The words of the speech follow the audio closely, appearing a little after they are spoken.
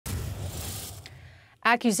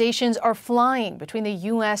Accusations are flying between the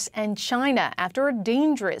U.S. and China after a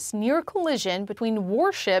dangerous near collision between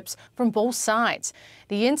warships from both sides.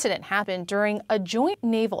 The incident happened during a joint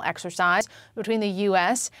naval exercise between the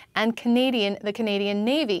U.S. and the Canadian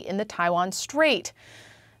Navy in the Taiwan Strait.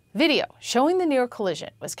 Video showing the near collision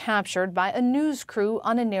was captured by a news crew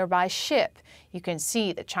on a nearby ship. You can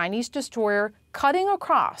see the Chinese destroyer cutting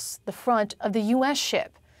across the front of the U.S.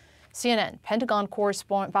 ship. CNN Pentagon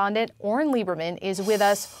correspondent Oren Liebermann is with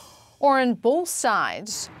us. Oren, both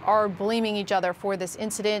sides are blaming each other for this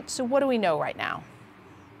incident. So what do we know right now?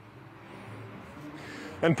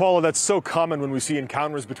 And Paula, that's so common when we see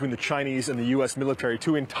encounters between the Chinese and the U.S. military,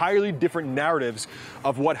 two entirely different narratives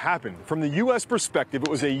of what happened. From the U.S. perspective, it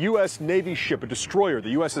was a U.S. Navy ship, a destroyer,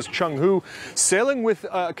 the USS Chenghu, sailing with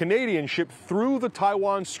a Canadian ship through the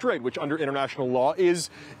Taiwan Strait, which under international law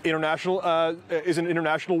is an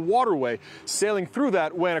international waterway. Sailing through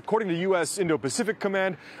that when, according to U.S. Indo-Pacific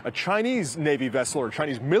Command, a Chinese Navy vessel or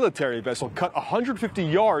Chinese military vessel cut 150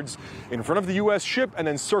 yards in front of the U.S. ship and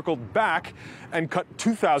then circled back and cut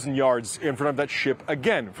 2,000 yards in front of that ship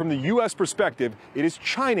again. From the U.S. perspective, it is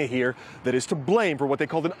China here that is to blame for what they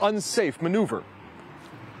called an unsafe maneuver.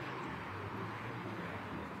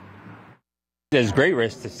 There's great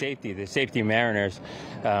risk to safety, the safety of mariners.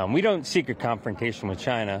 We don't seek a confrontation with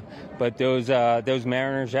China, but those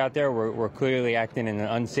mariners out there were clearly acting in an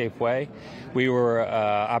unsafe way. We were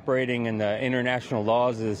operating in the international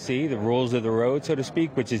laws of the sea, the rules of the road, so to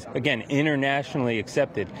speak, which is, again, internationally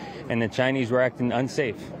accepted, and the Chinese were acting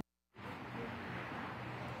unsafe.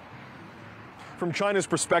 From China's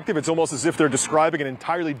perspective, it's almost as if they're describing an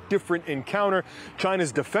entirely different encounter.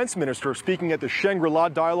 China's defense minister, speaking at the Shangri-La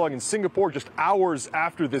dialogue in Singapore just hours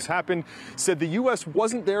after this happened, said the U.S.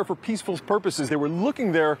 wasn't there for peaceful purposes. They were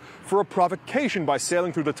looking there for a provocation by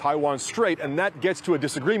sailing through the Taiwan Strait, and that gets to a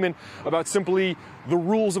disagreement about simply the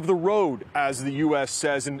rules of the road, as the U.S.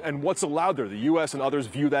 says, and what's allowed there. The U.S. and others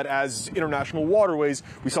view that as international waterways.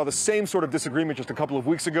 We saw the same sort of disagreement just a couple of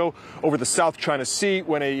weeks ago over the South China Sea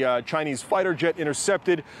when a Chinese fighter jet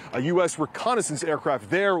intercepted a U.S. reconnaissance aircraft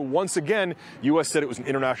there. Once again, U.S. said it was an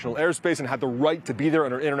international airspace and had the right to be there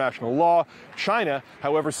under international law. China,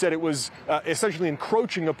 however, said it was essentially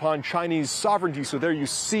encroaching upon Chinese sovereignty. So there you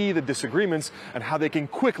see the disagreements and how they can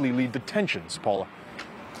quickly lead to tensions. Paula.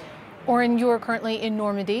 Oren, you are currently in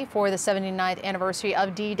Normandy for the 79th anniversary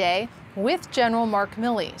of D-Day with General Mark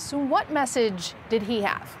Milley. So what message did he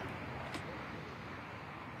have?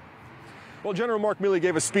 Well, General Mark Milley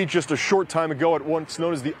gave a speech just a short time ago at what's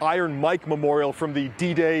known as the Iron Mike Memorial from the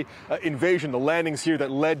D-Day invasion, the landings here that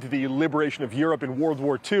led to the liberation of Europe in World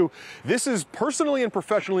War II. This is personally and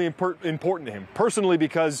professionally important to him. Personally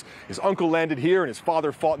because his uncle landed here and his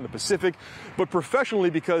father fought in the Pacific, but professionally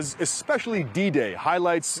because especially D-Day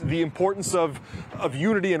highlights the importance of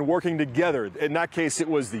unity and working together. In that case, it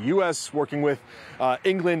was the U.S. working with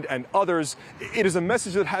England and others. It is a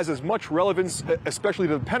message that has as much relevance, especially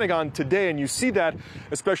to the Pentagon today. And you see that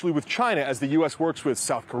especially with China as the U.S. works with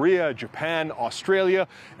South Korea, Japan, Australia,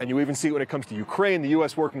 and you even see it when it comes to Ukraine, the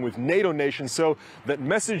U.S. working with NATO nations. So that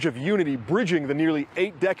message of unity, bridging the nearly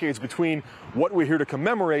 8 decades between what we're here to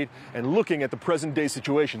commemorate and looking at the present day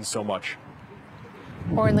situation so much.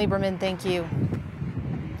 Oren Liebermann, thank you.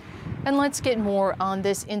 And let's get more on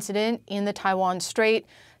this incident in the Taiwan Strait.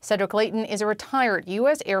 Cedric Layton is a retired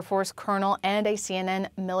U.S. Air Force colonel and a CNN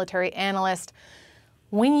military analyst.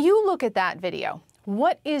 When you look at that video,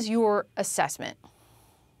 what is your assessment?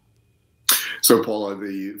 So, Paula,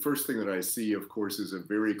 the first thing that I see, of course, is a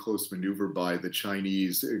very close maneuver by the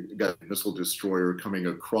Chinese missile destroyer coming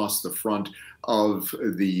across the front of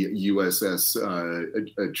the USS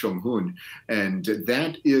Chenghu. And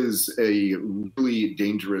that is a really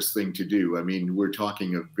dangerous thing to do. I mean, we're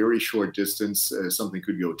talking a very short distance. Something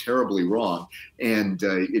could go terribly wrong. And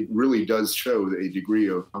it really does show a degree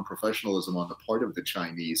of unprofessionalism on the part of the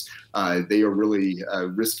Chinese. They are really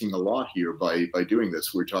risking a lot here by doing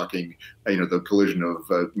this. We're talking, the collision of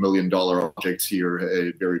 $1 million objects here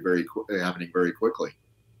happening very quickly.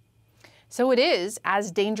 So it is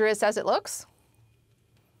as dangerous as it looks?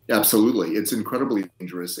 Absolutely. It's incredibly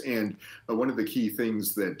dangerous. And one of the key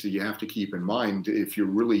things that you have to keep in mind, if you're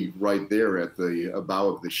really right there at the bow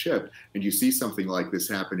of the ship and you see something like this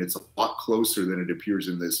happen, it's a lot closer than it appears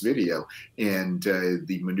in this video. And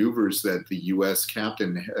the maneuvers that the U.S.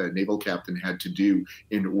 naval captain had to do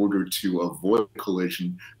in order to avoid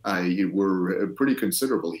collision were pretty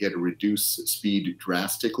considerable. He had to reduce speed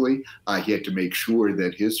drastically. He had to make sure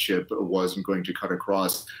that his ship wasn't going to cut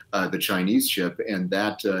across the Chinese ship. And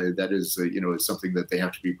that that is is something that they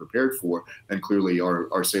have to be prepared for. And clearly,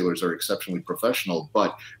 our sailors are exceptionally professional,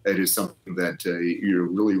 but it is something that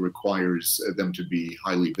really requires them to be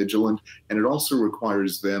highly vigilant, and it also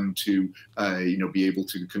requires them to be able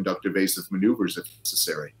to conduct evasive maneuvers if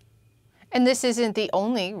necessary. And this isn't the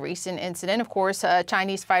only recent incident. Of course, a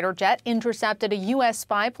Chinese fighter jet intercepted a U.S.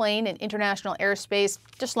 spy plane in international airspace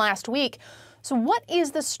just last week. So what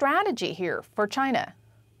is the strategy here for China?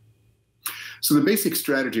 So the basic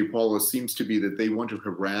strategy, Paula, seems to be that they want to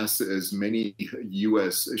harass as many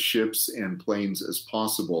U.S. ships and planes as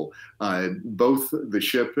possible. Both the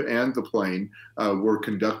ship and the plane were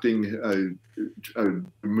conducting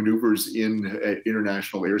maneuvers in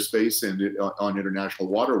international airspace and on international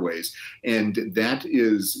waterways, and that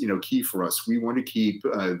is key for us. We want to keep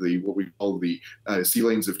what we call the sea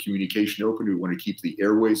lanes of communication open. We want to keep the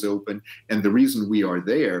airways open, and the reason we are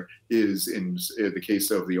there is in the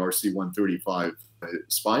case of the RC-135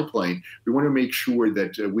 spy plane, we want to make sure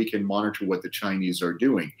that we can monitor what the Chinese are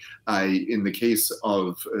doing. In the case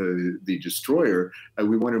of the destroyer,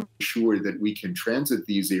 we want to make sure that we can transit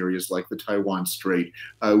these areas like the Taiwan Strait,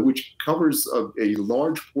 which covers a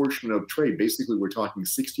large portion of trade. Basically, we're talking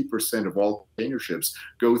 60% of all container ships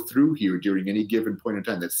go through here during any given point in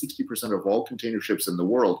time. That's 60% of all container ships in the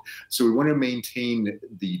world. So we want to maintain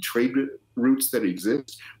the trade routes that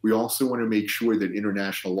exist. We also want to make sure that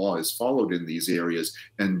international law is followed in these areas.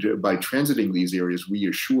 And by transiting these areas, we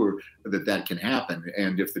assure that that can happen.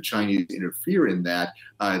 And if the Chinese interfere in that,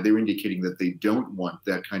 they're indicating that they don't want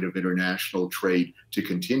that kind of international trade to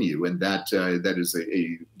continue. And that is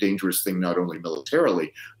a dangerous thing, not only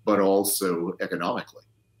militarily, but also economically.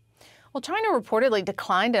 Well, China reportedly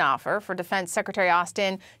declined an offer for Defense Secretary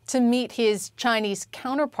Austin to meet his Chinese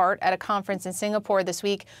counterpart at a conference in Singapore this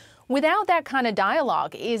week. Without that kind of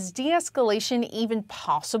dialogue, is de-escalation even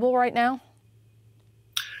possible right now?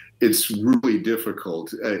 It's really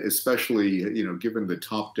difficult, especially, given the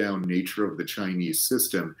top-down nature of the Chinese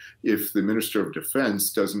system. If the Minister of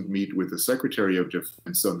Defense doesn't meet with the Secretary of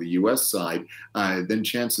Defense on the U.S. side, then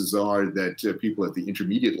chances are that people at the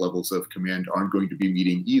intermediate levels of command aren't going to be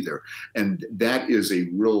meeting either. And that is a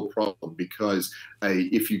real problem because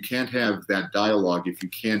if you can't have that dialogue, if you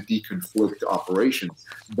can't deconflict operations,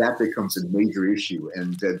 that becomes a major issue.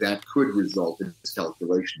 And that could result in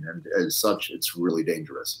miscalculation. And as such, it's really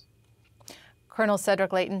dangerous. Colonel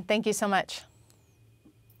Cedric Layton, thank you so much.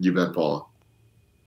 You bet, Paula.